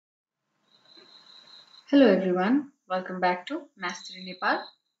Hello everyone, welcome back to Mastery Nepal.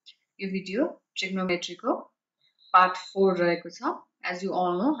 यो video trigonometryको part 4 रहेको छ. As you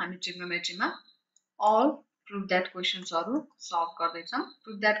all know, हामी trigonometryमा all prove that questions-हरु solve गर्दै छौं.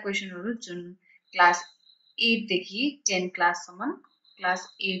 Prove that question-हरु जुन class 8 देखि 10 class सम्म, class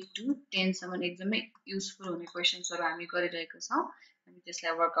 8 to 10 सम्म एकदमै useful हुने questions-हरु हामी गरिरहेका छौं. हामी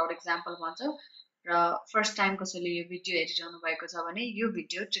त्यसलाई workout example भन्छौं. र फर्स्ट टाइम कसैले यो भिडियो हेरिरहनु भएको छ भने यो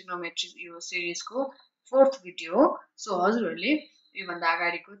भिडियो ट्रिग्नोमेट्री यो सिरिजको 4th भिडियो हो. सो हजुरहरूले यो भन्दा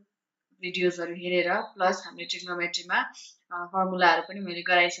अगाडिको भिडियोजहरु हेरेर प्लस हामीले ट्रिग्नोमेट्रीमा फर्मुलाहरु पनि मैले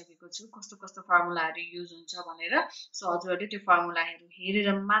गराइसकेको छु कस्तो कस्तो फर्मुलाहरु युज हुन्छ भनेर. सो हजुरहरूले त्यो फर्मुलाहरु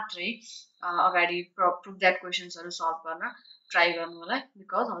हेरेर मात्रै अगाडि प्रुफ दैट क्वेशन्सहरु सल्भ गर्न ट्राई गर्नु होला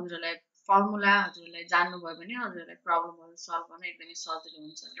बिकज हजुरहरूलाई फर्मुला हजुरलाई जान्नु भयो भने हजुरलाई प्रब्लमहरु सल्भ गर्न एकदमै सजिलो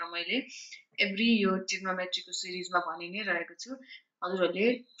हुन्छ. र मैले एभ्री यो ट्रिग्नोमेट्रीको सिरिजमा भनि नै रहेको छु हजुरहरूले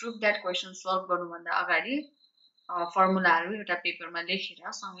प्रुफ दैट क्वेशन सल्भ गर्नु भन्दा अगाडि फर्मुलाहरु एउटा पेपरमा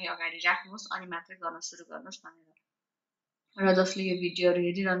लेखेर सँगै अगाडि राख्नुस् अनि मात्रै गर्न सुरु गर्नुस् भनेर. र जसले यो भिडियोहरु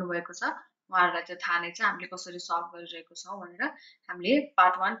हेरिरहनु भएको छ उहाँहरुलाई चाहिँ थाहा नै छ हामीले कसरी सल्भ गरिरहेको छौं भनेर. हामीले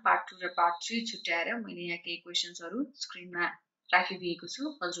पार्ट 1, पार्ट 2 र पार्ट 3 छुट्याएर मैले यहाँ केही क्वेशन्सहरु स्क्रिनमा राखिदिएको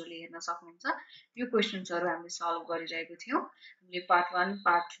छु हजुरले हेर्न सक्नुहुन्छ. यो क्वेशन्सहरु हामीले सल्भ गरिरहेको थियौं. हामीले पार्ट 1,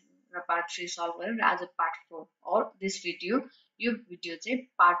 पार्ट 2 र पार्ट 3 सल्भ गर्यौं र आज पार्ट 4 और दिस भिडियो यो भिडियो चाहिँ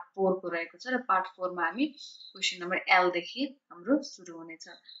पार्ट 4 को रहेको छ र पार्ट 4 मा हामी क्वेशन नम्बर L देखि हाम्रो सुरु हुनेछ.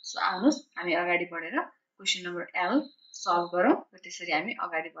 सो आउनुस् हामी अगाडि बढेर क्वेशन नम्बर L सल्भ गरौँ र त्यसरी हामी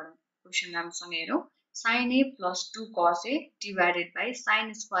अगाडि बढौँ. क्वेशन राम्रोसँग हेरौँ. sin a plus 2 cos a divided by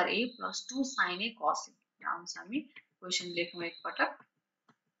sin square a plus 2 sin a cos a. आउनुस् हामी क्वेशन लेखौँ एकपटक.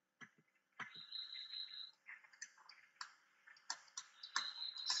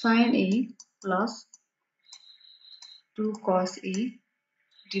 sin a plus 2 cos a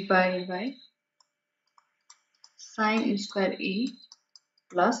divided by sin square a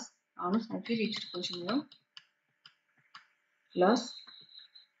plus आउनुस् हामी फेरि एकचोटि क्वेशन हेरौँ plus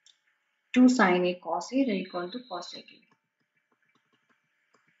 2 sin a cos a र equal to cosec a.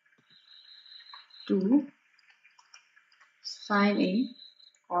 2 sin a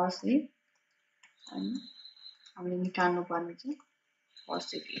cos a and हामीले निकाल्नु पर्ने चाहिँ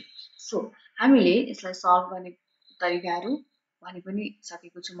cosec a. सो हामीले यसलाई सल्भ गर्ने तरिकाहरु भनि पनि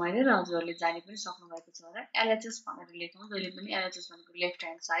सकेको छु मैले र हजुरहरूले जानि पनि सक्नु भएको छ होला. LHS भनेर लेखौँ. जहिले पनि LHS भनेको लेफ्ट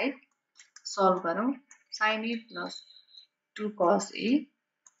ह्यान्ड साइड. सल्भ गरौँ. sin a plus 2 cos a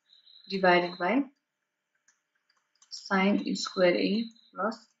divided by sin square a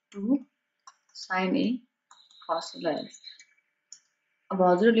plus 2 sin a cos a. अब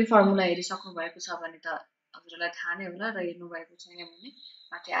हजुरले फर्मुला हेरिसक्नु भएको छ भने त हजुरलाई थाहा नै होला र हेर्नु भएको छैन भने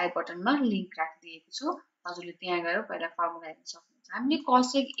माथि आई बटनमा लिंक राखिदिएको छु. हजुरले त्यहाँ गएर पहिला फर्मुला हेर्न सक्नुहुन्छ. हामीले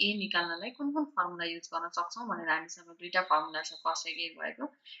cosec a निकाल्नलाई कुन कुन फर्मुला युज गर्न सक्छौं भनेर हामीसँग दुईटा फर्मुला छ cosec a भएको.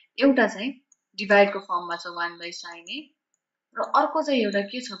 एउटा चाहिँ डिभाइड को फर्ममा छ 1/sin a र अर्को चाहिँ एउटा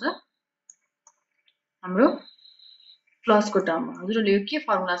के छ त हाम्रो प्लस को टर्ममा. हजुरले यो के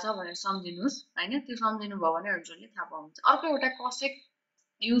फर्मुला छ भनेर सम्झिनुस् हैन. त्यो सम्झिनु भयो भने हजुरले थाहा पाउनुहुन्छ. अर्को एउटा cosec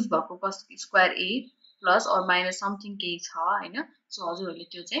युज भएको cos स्क्वायर a प्लस और माइनस समथिङ केही छ हैन. सो हजुरहरूले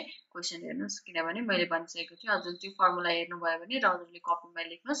त्यो चाहिँ क्वेशन हेर्नुस् किनभने मैले भनिसकेको थिएँ हजुरले त्यो फर्मुला हेर्नु भयो भने र हजुरले कपीमा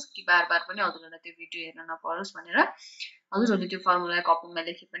लेख्नुस् कि बार पनि हजुरलाई त्यो भिडियो हेर्न नपरोस् भनेर हजुरहरूले त्यो फर्मुला कपीमा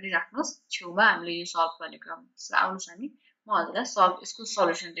लेखि पनि राख्नुस् छेउमा हामीले यो सल्भ गर्ने क्रम. सो आउनुस् हामी म हजुरलाई सल्भ यसको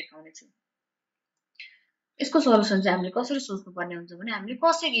सल्युसन देखाउने छु. यसको सल्युसन चाहिँ हामीले कसरी सोच्नु पर्ने हुन्छ भने हामीले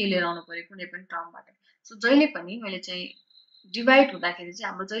cosec a लिएर आउनु पर्यो कुनै पनि टर्मबाट. सो जहिले पनि मैले चाहिँ डिभाइड हुँदाखेरि चाहिँ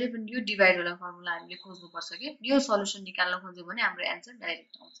हाम्रो जहिले पनि यो डिभाइड वाला फर्मुला हामीले खोज्नु पर्छ के. यो सल्युसन निकाल्न खोज्यो भने हाम्रो आन्सर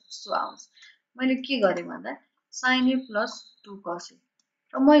डाइरेक्ट आउँछ. सो आउनुस् मैले के गरे भन्दा sin a plus 2 cos a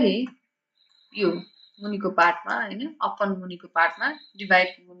र मैले यो मुनिको पार्टमा हैन अपन मुनिको पार्टमा डिभाइड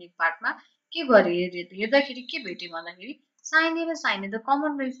मुनिको पार्टमा के गरे हेर्दाखेरि के भेटे भन्दाखेरि sin a र sin a त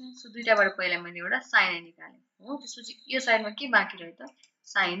कमन रहेछ. सो दुईटाबाट पहिला मैले एउटा sin a निकाले हो. त्यसपछि यो साइडमा के बाँकी रह्यो त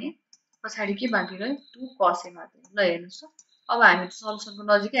sin a पछाडी के बाँकी रह्यो 2 cos a मात्र. ल हेर्नुस् अब हामी सल्युसनको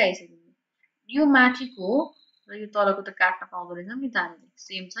नजिकै आइसक्यौं. यो माथिको र यो तलको त काट्न पाउँदो रहेछौं नि त हामीले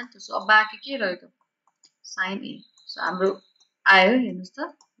सेम छ नि त. सो अब बाँकी के रह्यो त sin a. सो हाम्रो आयो हेर्नुस् त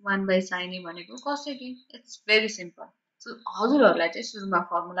 1/sin a भनेको cosec a. It's very simple. So हजुरहरूलाई चाहिँ सुरुमा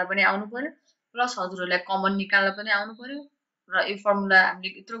फर्मुला पनि आउनु पर्यो प्लस हजुरहरूलाई कमन निकाल्न पनि आउनु पर्यो र यो फर्मुला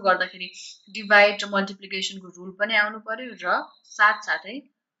हामीले यत्रो गर्दाखेरि डिभाइड र मल्टिप्लिकेसनको रुल पनि आउनु पर्यो र साथसाथै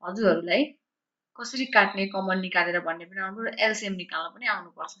हजुरहरूलाई कसरी काट्ने कमन निकालेर भन्ने पनि आउनु र एलसीएम निकाल्न पनि आउनु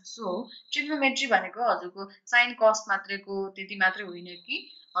पर्छ. सो ट्रिग्नोमेट्री भनेको हजुरको साइन कस मात्रैको त्यति मात्रै होइन कि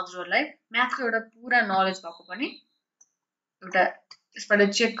हजुरहरूलाई म्याथको एउटा पूरा नलेज भएको पनि एउटा यसबाट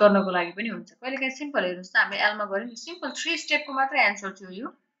चेक गर्नको लागि पनि हुन्छ कहिलेकाहीँ सिम्पल हेर्नुस् त हामीले एलमा गर्यौँ नि सिम्पल 3 स्टेपको मात्रै एन्सर थियो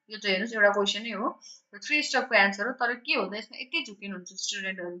यो चाहिँ हेर्नुस् एउटा क्वेसन नै हो 3 स्टेपको एन्सर हो तर के हुँदा यसमा यति झुकिनुहुन्छ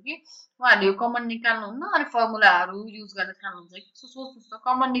स्टुडेन्टहरु कि उहाँहरूले यो कमन निकाल्नुहुन्न अनि फर्मुलाहरु युज गर्न थाल्नुहुन्छ कि सो सोच्नुस् त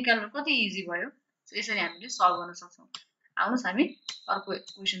कमन निकाल्नु कति इजी भयो सो यसरी हामीले सल्भ गर्न सक्छौं आउनुस् हामी अर्को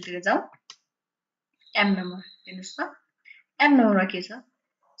क्वेसनतिर जाउँ एम नम्बर हेर्नुस् त एम नम्बरमा के छ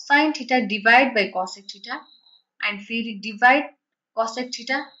sin theta divide by cosec theta and फेरि divide cosec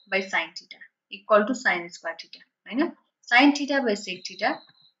theta by sin theta equal to sin square theta हैन sin theta by sec theta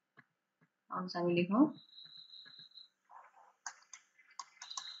आउनुस् हामी लेखौं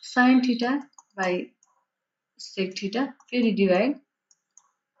sin theta by sec theta फेरि divide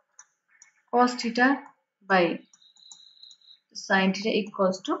cos theta by sin theta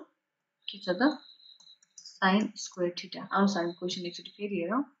equals to के छ त sin square theta आउनुस् हामी question एकचोटि फेरि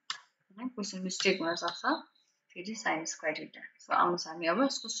हेरौं हैन क्वेशन मिस्टेक हुन सक्छ फेरि sin square theta सो आउनुस् हामी अब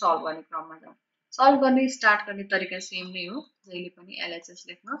यसको सल्भ गर्ने क्रममा जाउँ सल्भ गर्ने स्टार्ट गर्ने तरिका सेम नै हो जहिले पनि एलएचएस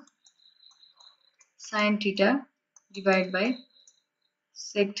लेख्नु sin theta divide by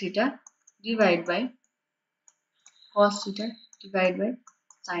sec theta divide by cos theta divide by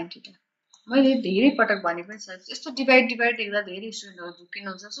sin theta मैले धेरै पटक भने पनि छ यस्तो डिभाइड देख्दा धेरै स्टुडेन्टहरु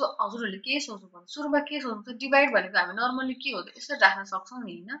झुकिनुहुन्छ सो हजुरहरुले के सोच्नुपर्छ सुरुमा के सोच्नुहुन्छ डिभाइड भनेको हामी नर्मली के हो त यसरी राख्न सक्छौं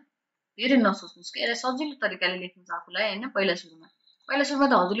नि हैन धेरै नसोच्नुस् के यसलाई सजिलो तरिकाले लेख्नुस् आफुलाई हैन पहिला सुरुमा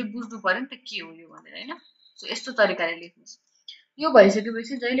त हजुरले बुझ्नु पर्यो नि त के हो यो भनेर हैन सो यस्तो तरिकाले लेख्नुस् यो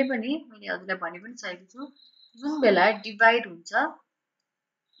भइसकेपछि जहिले पनि मैले हजुरलाई भनि पनि सकेको छु जुन बेला डिभाइड हुन्छ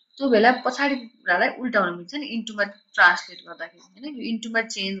त्यो बेला पछाडी कुरालाई उल्टाउन मिल्छ नि इन्टुमा ट्रान्सलेट गर्दाखेरि हैन यो इन्टुमा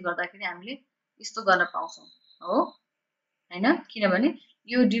चेन्ज गर्दाखेरि हामीले यस्तो गर्न पाउँछौं हो हैन किनभने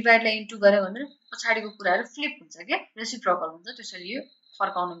यो डिभाइडलाई इन्टु गर्यो भने पछाडीको कुराहरु फ्लिप हुन्छ के रेसिप्रोकल हुन्छ त्यसैले यो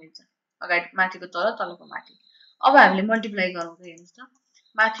फर्काउन मिल्छ अगाडि माथिको तल तलको माथि अब हामीले मल्टिप्लाई गरौँ त हेर्नुस् त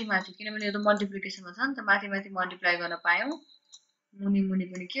माथि माथि किनभने यो त मल्टिप्लिकेसनमा छ नि त माथि माथि मल्टिप्लाई गर्न पायौं मुनि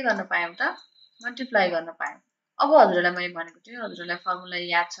मुनि पनि के गर्न पायौं त मल्टिप्लाई गर्न पायौं अब हजुरलाई मैले भनेको थिएँ हजुरलाई फर्मुला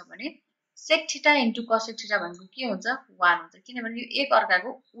याद छ भने sec theta into cosec theta भनेको के हुन्छ 1 हुन्छ किनभने यो एक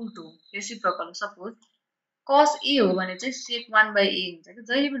अर्काको उल्टो हो रेसिप्रोकल सपोज cos a हो भने चाहिँ sec 1 by a हुन्छ के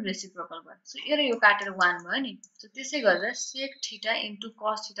जहिले पनि रेसिप्रोकल भयो सो यो र यो काटेर 1 भयो नि सो त्यसै गरेर sec theta into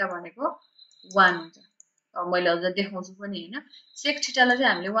cos theta भनेको 1 हुन्छ अब मैले हजुरलाई देखाउँछु पनि हैन sec theta लाई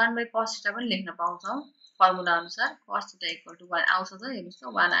चाहिँ हामीले 1 by cos theta पनि लेख्न पाउँछौं फर्मुला अनुसार cos theta equal to 1 आउँछ त हेर्नुस्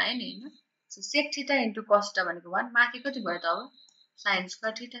त 1 आयो नि हैन so sec theta into cos theta भनेको 1 माथि कति भयो त अब sin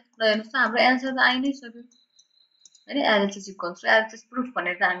square theta ल हेर्नुस् त हाम्रो एन्सर त आइ नै सक्यो हैन LHS equal to LHS proof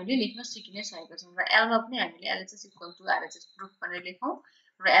भनेर त हामीले लेख्न सिकि नै सकेको छौं र L मा पनि हामीले LHS equal to RHS proof भनेर लेखौं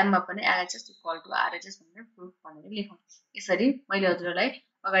र M मा पनि LHS equal to RHS भनेर प्रुफ भनेर लेखौं यसरी मैले हजुरलाई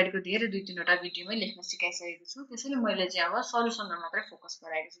अगाडिको धेरै दुई तीनवटा भिडियोमै लेख्न सिकाइसकेको छु त्यसैले मैले चाहिँ अब सल्युसनमा मात्रै फोकस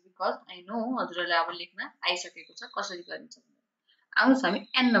गराएको छु बिकज आई नो हजुरलाई अब लेख्न आइसकेको छ कसरी गरिन्छ भनेर आउनुस् हामी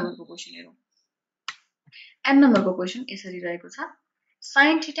n नम्बरको क्वेशन हेरौं n नम्बरको क्वेशन यसरी रहेको छ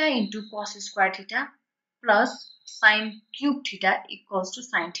sin theta into cos square theta plus sin cube theta equals to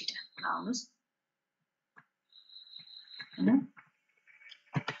sin theta आउनुस् हैन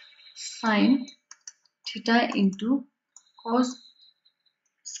sin theta into cos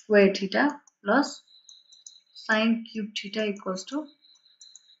square theta plus sin cube theta equals to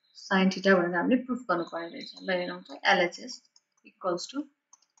sin theta भनेर हामीले proof गर्नु पर्ने रहेछ ल हेरौं त LHS equals to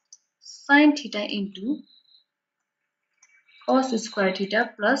sin theta into cos square theta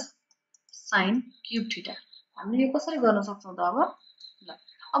plus sin cube theta हामीले यो कसरी गर्न सक्छौं त अब ल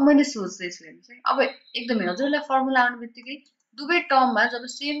अब मैले सोच्दै छु हेर्नुस् है अब एकदमै हजुरलाई फर्मुला आउने बित्तिकै दुवै टर्ममा जब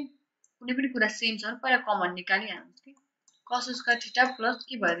सेम कुनै पनि कुरा सेम छ भने पहिला कमन निकालिहाल्नुस् के cos square theta plus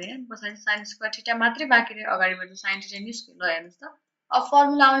के भयो हैन पछाडी sin square theta मात्रै बाँकी रह्यो अगाडिबाट sin theta निस्क्यो ल हेर्नुस् त अब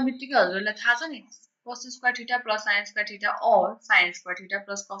फर्मुला आउने बित्तिकै हजुरलाई थाहा छ नि cos square theta plus sin square theta or sin square theta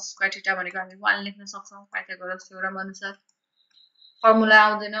plus cos square theta भनेको हामी 1 लेख्न सक्छौं पाइथागोरस थ्योरम अनुसार फर्मुला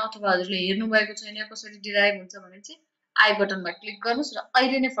आउँदैन अथवा हजुरले हेर्नु भएको छैन कसरी डिराइभ हुन्छ भने चाहिँ आई बटनमा क्लिक गर्नुस् र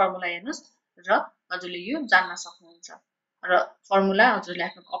अहिले नै फर्मुला हेर्नुस् र हजुरले यो जान्न सक्नुहुन्छ र फर्मुला हजुरले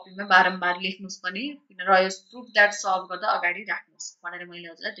आफ्नो कपीमा बारम्बार लेख्नुस् पनि किन र यो प्रुफ दैट सल्भ गर्दा अगाडि राख्नुस् भनेर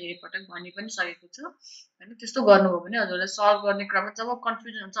मैले हजुरलाई धेरै पटक भनि पनि सकेको छु हैन त्यस्तो गर्नुभयो भने हजुरलाई सल्भ गर्ने क्रममा जब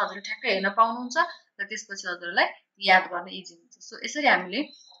कन्फ्युजन हुन्छ हजुरले ठ्याक्कै हेर्न पाउनुहुन्छ र त्यसपछि हजुरलाई याद गर्न इजी हुन्छ सो यसरी हामीले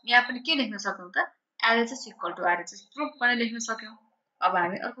यहाँ पनि के लेख्न सक्छौं त LHS equal to RHS proof पनि लेख्न सक्यौं अब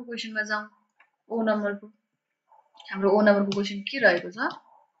हामी अर्को क्वेशनमा जाउँ ओ नम्बरको हाम्रो ओ नम्बरको क्वेशन के रहेको छ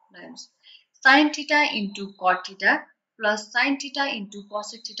ल हेर्नुस् sin theta into cot theta plus sin theta into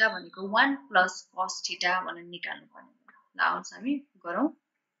cosec theta भनेको 1 plus cos theta भनेर निकाल्नु पर्ने ल आउँछ हामी गरौँ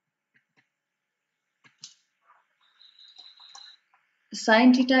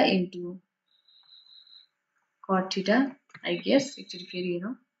sin theta into cot theta, I guess actually फेरि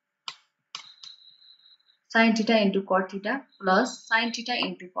हेरौँ sin theta into cot theta plus sin theta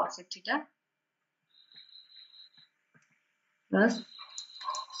into cosec theta plus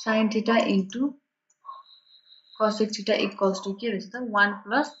sin theta into cosec theta equals to के रहेछ त 1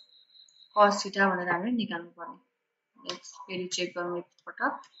 plus cos theta भनेर हामीले निकाल्नु पर्ने. लेट्स फेरि चेक गरौँ एक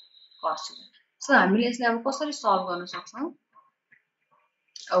पटक cos theta. सो हामीले यसलाई अब कसरी सल्भ गर्न सक्छौं?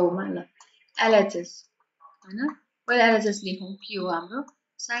 औमा ल LHS हैन पहिला LHS लेखौं के हो हाम्रो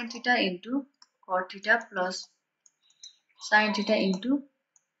sin theta into cot theta plus sin theta into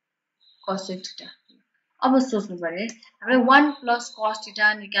cosec theta. अब सोच्नु पर्यो हामीले 1 plus cos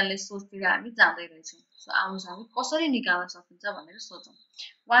theta निकाल्ने सोचतिर हामी जाँदै रहेछौं. सो आउनुस् हामी कसरी निकाल्न सकिन्छ भनेर सोचौं.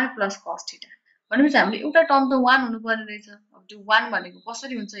 1 plus cos theta भनेपछि हामीले एउटा टर्म त 1 हुनु पर्ने रहेछ. अब त्यो 1 भनेको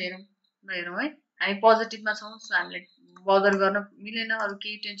कसरी हुन्छ हेरौं. ल हेरौं है. हामी पोजिटिभमा छौं सो हामीले बदर गर्न मिलेन अरु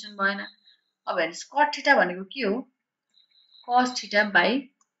केही टेन्सन भएन. अब हेर्नुस् cot theta भनेको के हो? cos theta by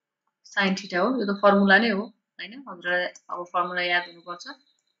sin theta हो. यो त फर्मुला नै हो हैन. हजुरलाई अब फर्मुला याद हुनुपर्छ.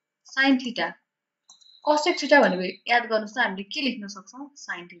 sin theta cosec theta भनेको याद गर्नुस् त हामीले के लेख्न सक्छौं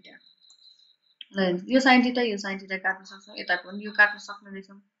sin theta. ल यो sin theta काट्न सक्छौं. यता पनि यो काट्न सक्ने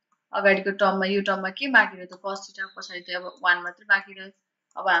रहेछौं. अगाडिको टर्ममा यो टर्ममा के बाँकी रह्यो त cos theta पछाडी त अब 1 मात्र बाँकी रह्यो.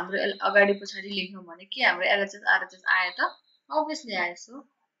 अब हाम्रो अगाडि पछाडी लेख्नु भने के हाम्रो LHS RHS आयो त obviously आयो. So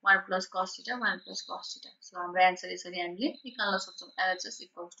 1 plus cos theta 1 plus cos theta. So हाम्रो आन्सर यसरी हामीले निकाल्न सक्छौं. LHS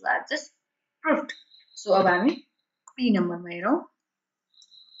equals to RHS proved. So अब हामी P नम्बरमा हेरौं.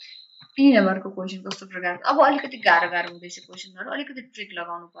 P नम्बरको क्वेशन कस्तो प्रकारको अब अलिकति गाह्रो हुँदैछ क्वेशनहरु अलिकति ट्रिक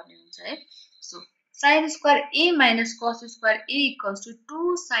लगाउनु पर्ने हुन्छ है. So sin square a minus cos square a equals to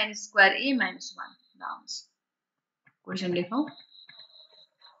 2 sin square a minus 1. लाउनुस् question लेखौं.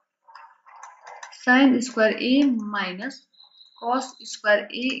 sin square a minus cos square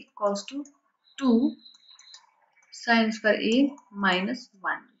a equals to 2 sin square a minus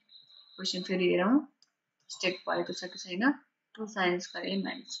 1. Question फेरि हेरौं. स्टेप भएको छ कि छैन. 2 sin square a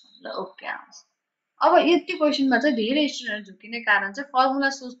minus 1. ल okay आउँछ. अब यति क्वेशनमा चाहिँ धेरै स्टुडेन्टहरु झुकिने कारण चाहिँ फर्मुला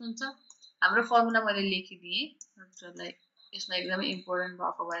सोच्नुहुन्छ. हाम्रो फर्मुला मैले लेखिदिए हजुरलाई यसमा एकदमै इम्पोर्टेन्ट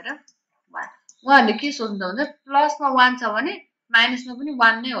भएको भएर उहाँहरुले के सोच्नुहुन्छ भने प्लसमा 1 छ भने माइनसमा पनि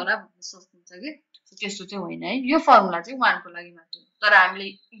 1 नै होला भन्ने सोच्नुहुन्छ के. त्यस्तो चाहिँ होइन है. यो फर्मुला चाहिँ 1 को लागि मात्र हो. तर हामीले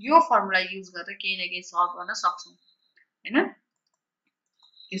यो फर्मुला युज गरेर केही न केही सल्भ गर्न सक्छौं हैन.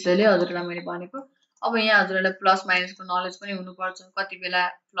 त्यसैले हजुरलाई मैले भनेको अब यहाँ हजुरलाई प्लस माइनसको नलेज पनि हुनुपर्छ. कति बेला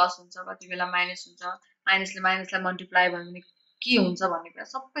प्लस हुन्छ कति बेला माइनस हुन्छ. माइनसले माइनसलाई मल्टिप्लाई भयो भने के हुन्छ भन्ने कुरा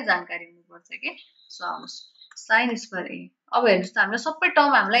सबै जानकारी हुनुपर्छ के. So आउनुस् sin square a. अब हेर्नुस् त हामीलाई सबै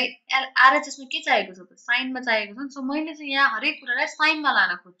टर्म हामीलाई RHS मा के चाहिएको छ त साइनमा चाहिएको छ नि. सो मैले चाहिँ यहाँ हरेक कुरालाई साइनमा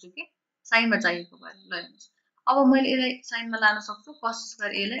लान खोज्छु के. साइनमा चाहिएको भएर ल हेर्नुस्. अब मैले यसलाई साइनमा लान सक्छु cos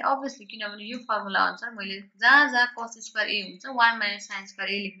square a लाई obviously किनभने यो फर्मुला अनुसार मैले जहाँ cos square a हुन्छ 1 minus sin square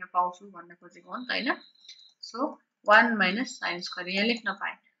a लेख्न पाउँछु भन्न खोजेको हो नि त हैन. सो 1 minus sin square यहाँ लेख्न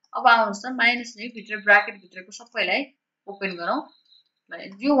पाए. अब आउनुस् त माइनस नै भित्र ब्राकेट भित्रको सबैलाई ओपन गरौँ. ल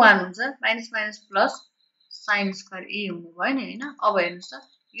यो 1 हुन्छ minus minus plus sin square a हुने भयो नि हैन. अब हेर्नुस् त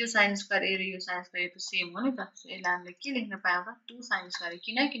यो sin square a र यो sin square a त सेम हो नि त. सो यसलाई हामीले के लेख्न पायौं त 2 sin square a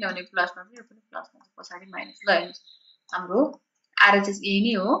किनभने प्लसमा छ यो पनि प्लसमा छ पछाडी माइनस. ल हेर्नुस् हाम्रो RHS a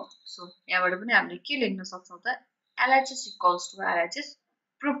नै हो. सो यहाँबाट पनि हामीले के लेख्न सक्छौं त LHS equals to RHS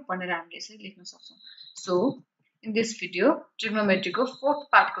proof भनेर हामीले यसरी लेख्न सक्छौं. So in this video trigonometry को 4th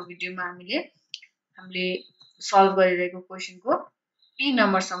पार्ट को भिडियोमा हामीले सल्भ गरिरहेको क्वेशनको P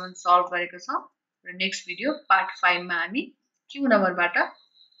नम्बरसम्म सल्भ गरेको छौं र नेक्स्ट भिडियो पार्ट 5 मा हामी Q नम्बरबाट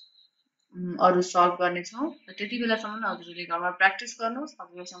अरु सल्भ गर्ने छौं. र त्यति बेलासम्म हजुरले घरमा प्र्याक्टिस गर्नुस्.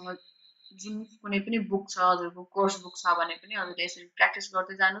 हजुरसँग जुन कुनै पनि बुक छ हजुरको कोर्स बुक छ भने पनि हजुरले यसरी प्र्याक्टिस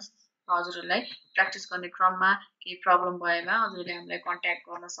गर्दै जानुस्. र हजुरलाई प्र्याक्टिस गर्ने क्रममा केही प्रब्लम भएमा हजुरले हामीलाई कन्ट्याक्ट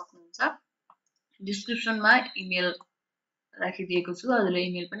गर्न सक्नुहुन्छ. डिस्क्रिप्सनमा इमेल राखिदिएको छु. हजुरले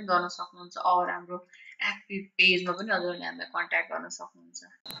इमेल पनि गर्न सक्नुहुन्छ और हाम्रो FB पेजमा पनि हजुरले हामीलाई कन्ट्याक्ट गर्न सक्नुहुन्छ.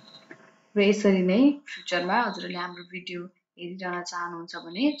 र यसरी नै फ्युचरमा हजुरले हाम्रो भिडियो हेरिरहन चाहनुहुन्छ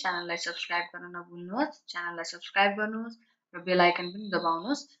भने च्यानललाई सब्स्क्राइब गर्न नभुल्नुहोस्. च्यानललाई सब्स्क्राइब गर्नुहोस् र बेल आइकन पनि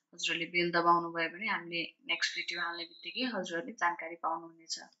दबाउनुहोस्. हजुरले बेल दबाउनु भयो भने हामीले नेक्स्ट भिडियो हाल्ने बित्तिकै हजुरहरूले जानकारी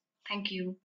पाउनुहुनेछ. Thank you.